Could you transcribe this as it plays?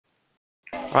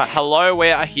Right, hello, we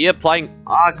are here playing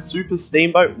ARK Super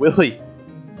Steamboat Willie.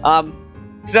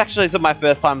 This actually isn't my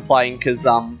first time playing because,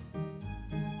 what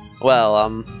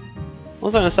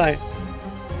was I gonna say?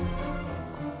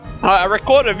 I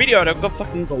recorded a video and it got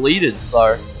fucking deleted,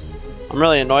 so I'm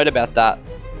really annoyed about that.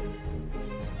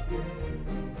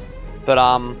 But,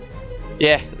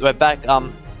 yeah, we're back.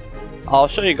 I'll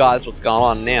show you guys what's going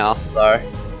on now, so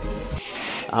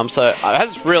it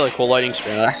has this really cool loading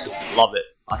screen. I actually love it.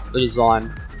 Like the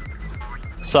design.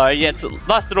 So yeah, it's a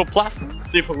nice little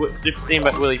Super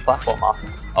Steamboat Willie platformer.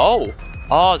 Oh,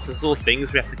 it's those little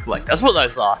things we have to collect. That's what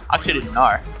those are. I actually didn't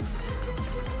know.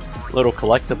 Little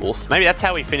collectibles. Maybe that's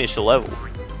how we finish the level.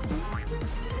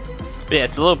 But yeah,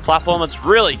 it's a little platform. It's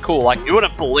really cool. Like you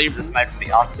wouldn't believe this made from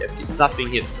the ARK dev kit. There's nothing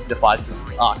here that signifies this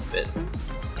is ARK, but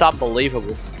it's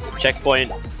unbelievable.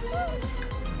 Checkpoint.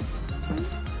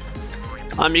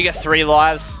 You get 3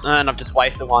 lives, and I've just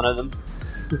wasted one of them.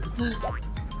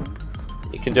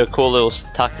 You can do a cool little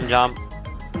tuck and jump.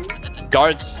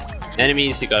 Goats,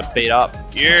 enemies you gotta beat up.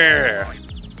 Yeah!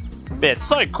 But it's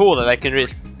so cool that they can do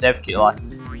this dev kit. Like,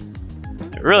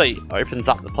 it really opens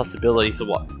up the possibilities of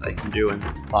what they can do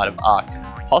inside of ARK.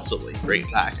 Possibly bring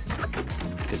it back.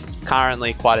 Because it's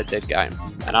currently quite a dead game.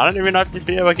 And I don't even know if this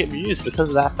video will get views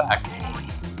because of that fact.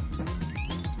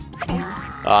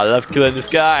 Oh, I love killing this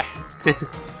guy.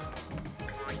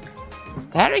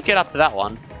 How do we get up to that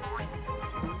one?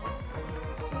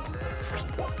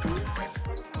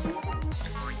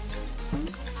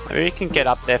 Maybe we can get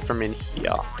up there from in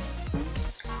here.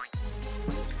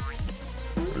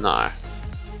 No.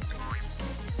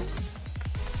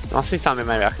 There must be something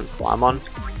maybe I can climb on.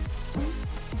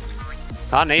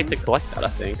 I need to collect that, I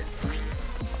think.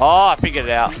 Oh, I figured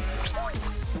it out.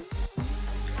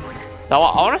 So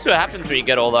I want to see what happens when you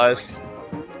get all those.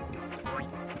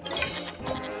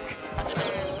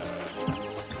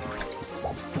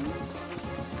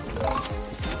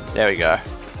 There we go.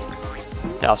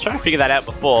 Yeah, I was trying to figure that out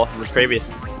before in the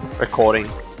previous recording.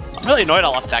 I'm really annoyed I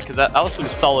lost that because that was some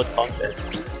solid content.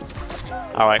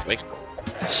 Alright, we're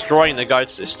destroying the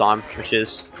goats this time, which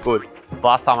is good.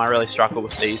 Last time I really struggled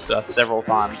with these several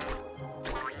times.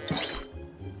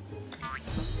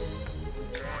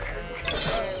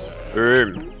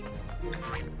 Boom.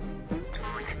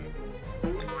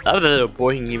 I love the little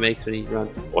boing he makes when he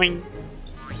runs. Boing.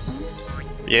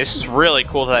 Yeah, this is really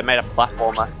cool that they made a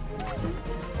platformer.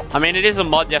 I mean, it is a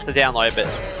mod you have to download, but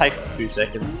it takes a few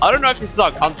seconds. I don't know if this is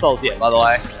on consoles yet, by the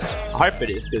way. I hope it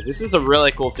is, because this is a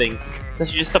really cool thing.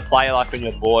 Especially just to play like when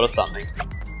you're bored or something.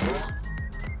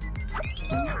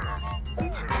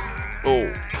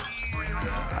 Ooh.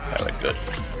 Okay, we're good.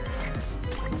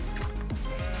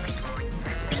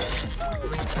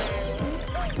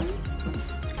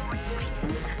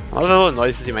 I love the little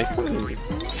noises he makes.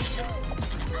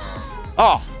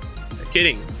 Oh! You're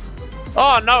kidding.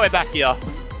 Oh no, we're back here.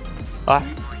 I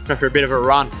go for a bit of a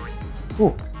run.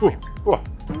 Ooh, ooh, ooh.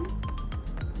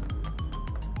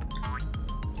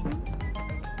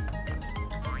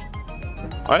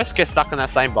 I just get stuck in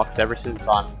that same box every single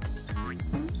time.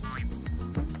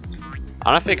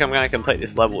 I don't think I'm going to complete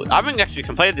this level. I haven't actually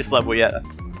completed this level yet.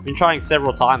 I've been trying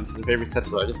several times in the previous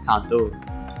episode. I just can't do it.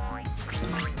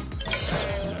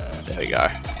 There we go.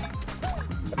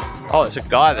 Oh, there's a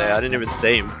guy there. I didn't even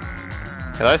see him.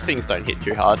 Okay, those things don't hit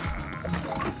too hard.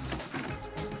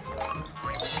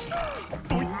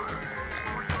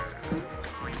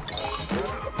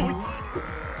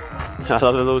 I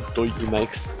love the little doink he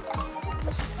makes.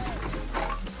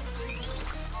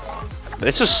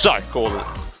 This is so cool.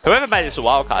 Whoever made this a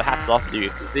wildcard, hats off to you,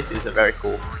 because this is a very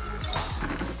cool.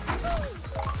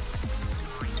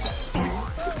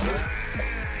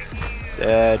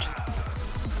 Dead.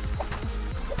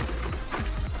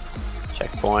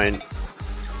 Checkpoint.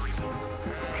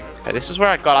 Okay, this is where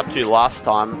I got up to last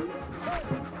time.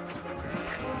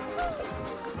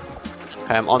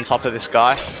 Okay, I'm on top of this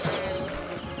guy.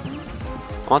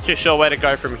 I'm not too sure where to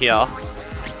go from here.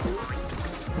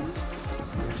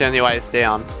 It's the only way it's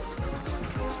down.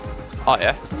 Oh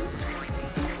yeah.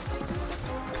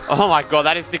 Oh my god,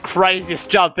 that is the craziest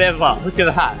jump ever! Look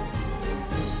at that!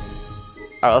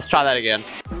 Alright, let's try that again.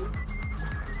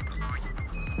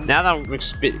 Now that I'm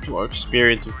more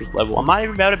experienced with this level, I might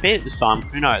even be able to beat it this time.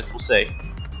 Who knows? We'll see.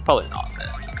 Probably not.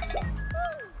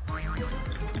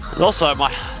 And also,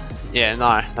 yeah,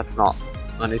 no, that's not.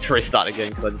 I need to restart again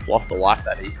because I just lost a life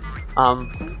that easy. I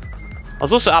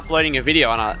was also uploading a video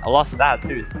and I lost that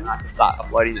too, so I have to start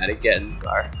uploading that again. So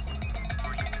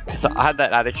I had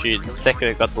that attitude the second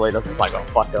it got deleted. I was just like, oh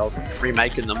fuck it, I'll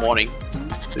remake it in the morning.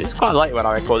 So it's kind of late when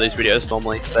I record these videos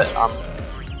normally, but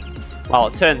well,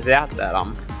 it turns out that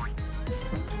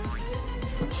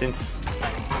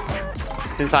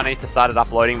since I need to start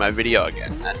uploading my video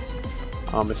again, and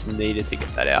I almost needed to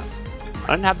get that out. I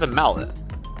don't have the mallet.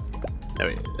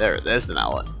 There's the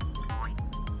mallet.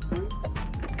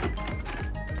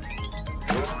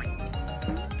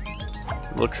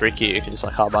 A little tricky, you can just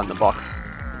like hide behind the box.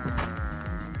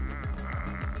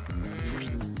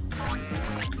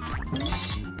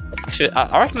 Actually,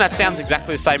 I reckon that sounds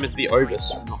exactly the same as the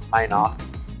Obus from the main ARK.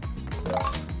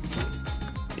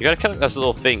 You gotta collect those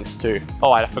little things too.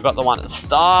 Oh wait, I forgot the one at the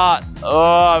start. Oh,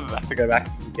 I have to go back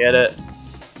and get it.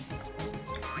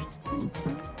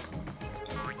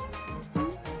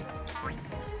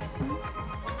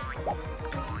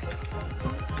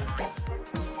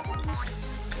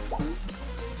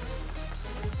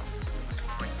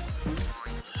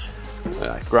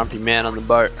 Grumpy man on the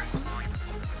boat.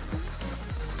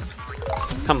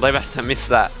 Can't believe I missed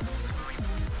that.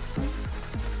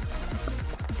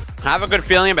 I have a good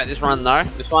feeling about this run though.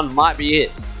 This one might be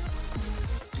it.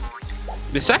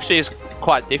 This actually is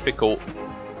quite difficult.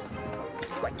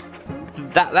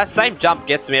 That same jump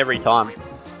gets me every time.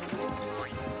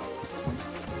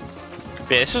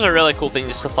 But yeah, this is a really cool thing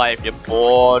just to play if you're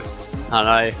bored. I don't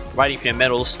know, waiting for your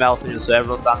metal to smelt in your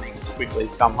server or something. Just quickly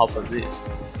come hop on this.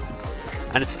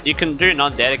 And you can do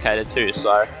non-dedicated too,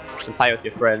 so you can play with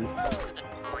your friends.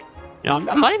 You know,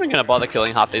 I'm not even going to bother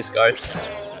killing half these goats.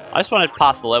 I just want to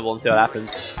pass the level and see what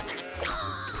happens.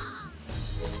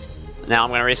 Now I'm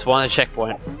going to respawn at the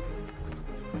checkpoint.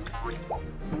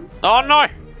 Oh no!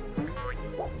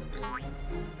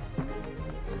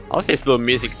 I like this little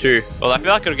music too. Well, I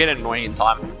feel like it'll get annoying in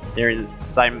time hearing the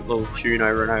same little tune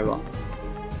over and over.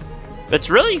 But it's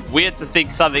really weird to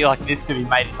think something like this could be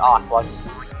made in ARK. Like,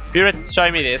 if you were to show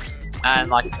me this, and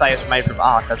like say it's made from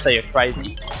ARK, I'd say you're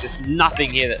crazy. There's nothing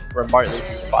here that remotely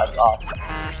signifies ARK.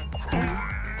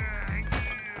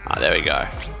 Ah, there we go.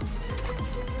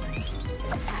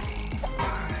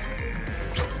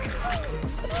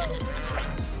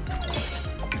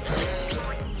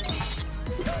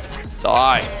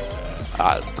 Die!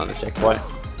 Ah, that's another checkpoint.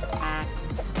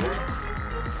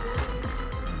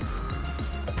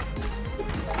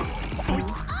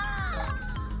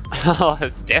 Oh,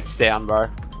 it's death sound, bro.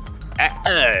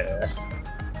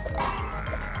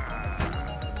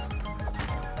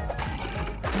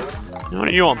 What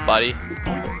do you want, buddy?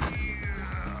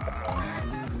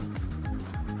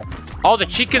 Oh, the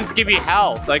chickens give you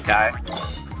health. Okay.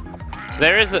 So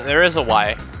there is a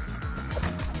way.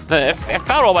 It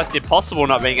felt almost impossible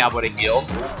not being able to heal.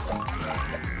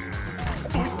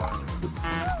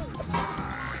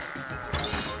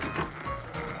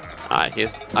 Alright,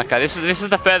 here's okay. This is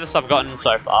the furthest I've gotten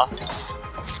so far.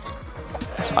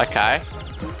 Okay,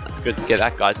 that's good to get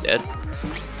that guy dead.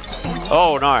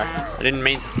 Oh no, I didn't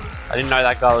know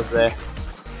that guy was there.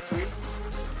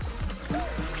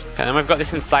 Okay, then we've got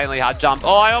this insanely hard jump.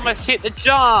 Oh, I almost hit the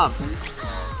jump!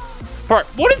 Bro,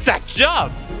 what is that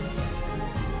jump?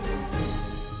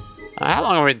 How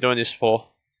long are we doing this for?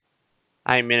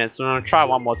 8 minutes. I'm gonna try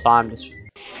one more time just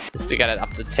to get it up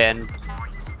to 10.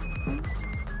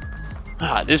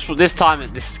 This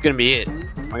time, this is gonna be it.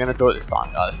 I'm gonna do it this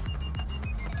time, guys.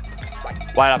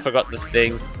 Wait, I forgot the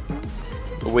thing.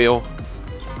 The wheel.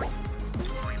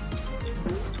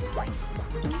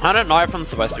 I don't know if I'm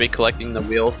supposed to be collecting the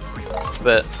wheels,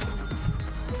 but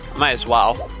I may as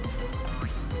well.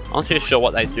 I'm not too sure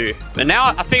what they do. But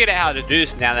now I figured out how to do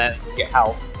this now that I get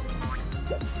health.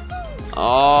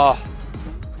 Oh.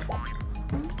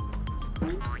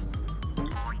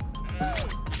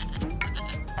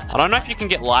 I don't know if you can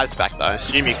get lives back though. I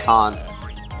assume you can't.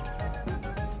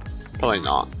 Probably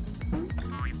not.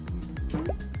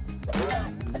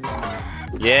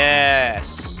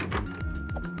 Yes.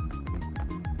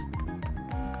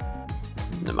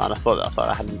 No matter, I thought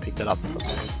I hadn't picked it up or something.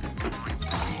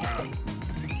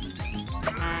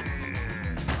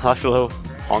 I like the little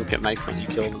honk it makes when you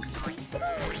kill them.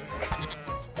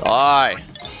 Die.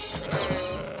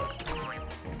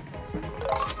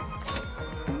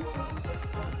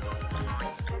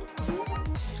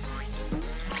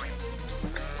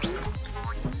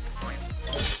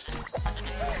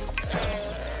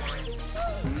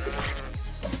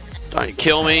 Don't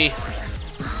kill me.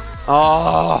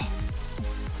 Oh.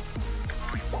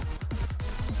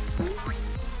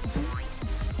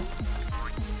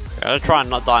 I gotta try and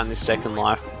not die in this second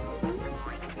life.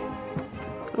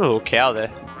 Ooh, cow there.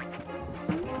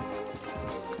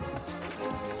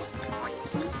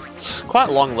 It's quite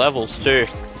long levels too.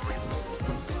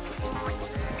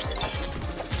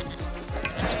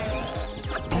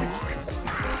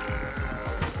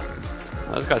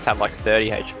 Those guys have like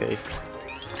 30 HP.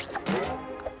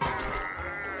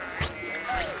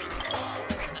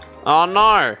 Oh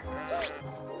no!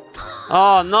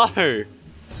 Oh no!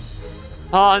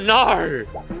 Oh no!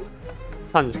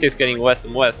 Time just keeps getting worse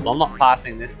and worse, so I'm not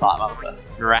passing this time. I'm gonna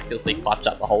miraculously clutch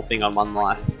up the whole thing on one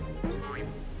slice.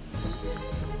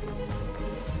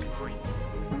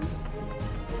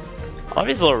 I love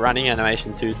his little running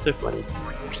animation too, it's so funny.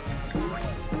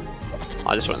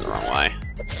 I just went the wrong way.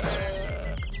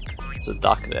 There's a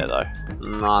duck there though.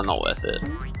 Nah, not worth it.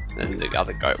 Then the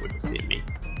other goat would just hit me.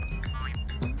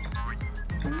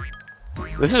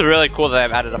 This is really cool that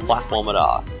they've added a platform at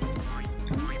ARK.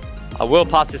 I will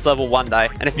pass this level one day,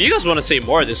 and if you guys want to see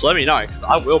more of this, let me know, because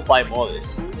I will play more of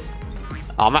this.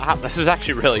 This is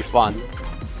actually really fun.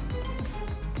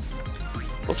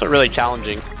 Also really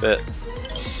challenging, but...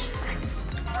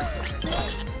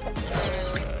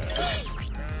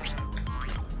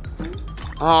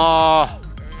 Oh.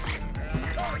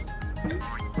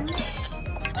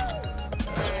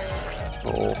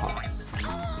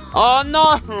 Oh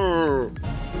no!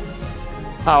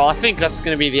 Oh, well, I think that's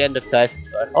going to be the end of today's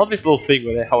episode. I love this little thing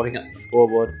where they're holding up the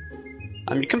scoreboard.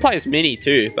 You can play as Minnie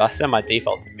too, but I set my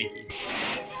default to Mickey.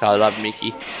 I love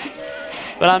Mickey.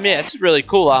 But yeah, it's really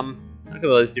cool. Look at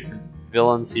all those different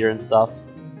villains here and stuff.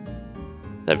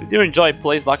 So if you do enjoy,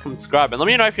 please like and subscribe, and let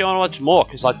me know if you want to watch more,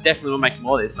 because I definitely will make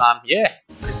more of this. Yeah,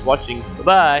 thanks for watching.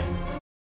 Bye bye.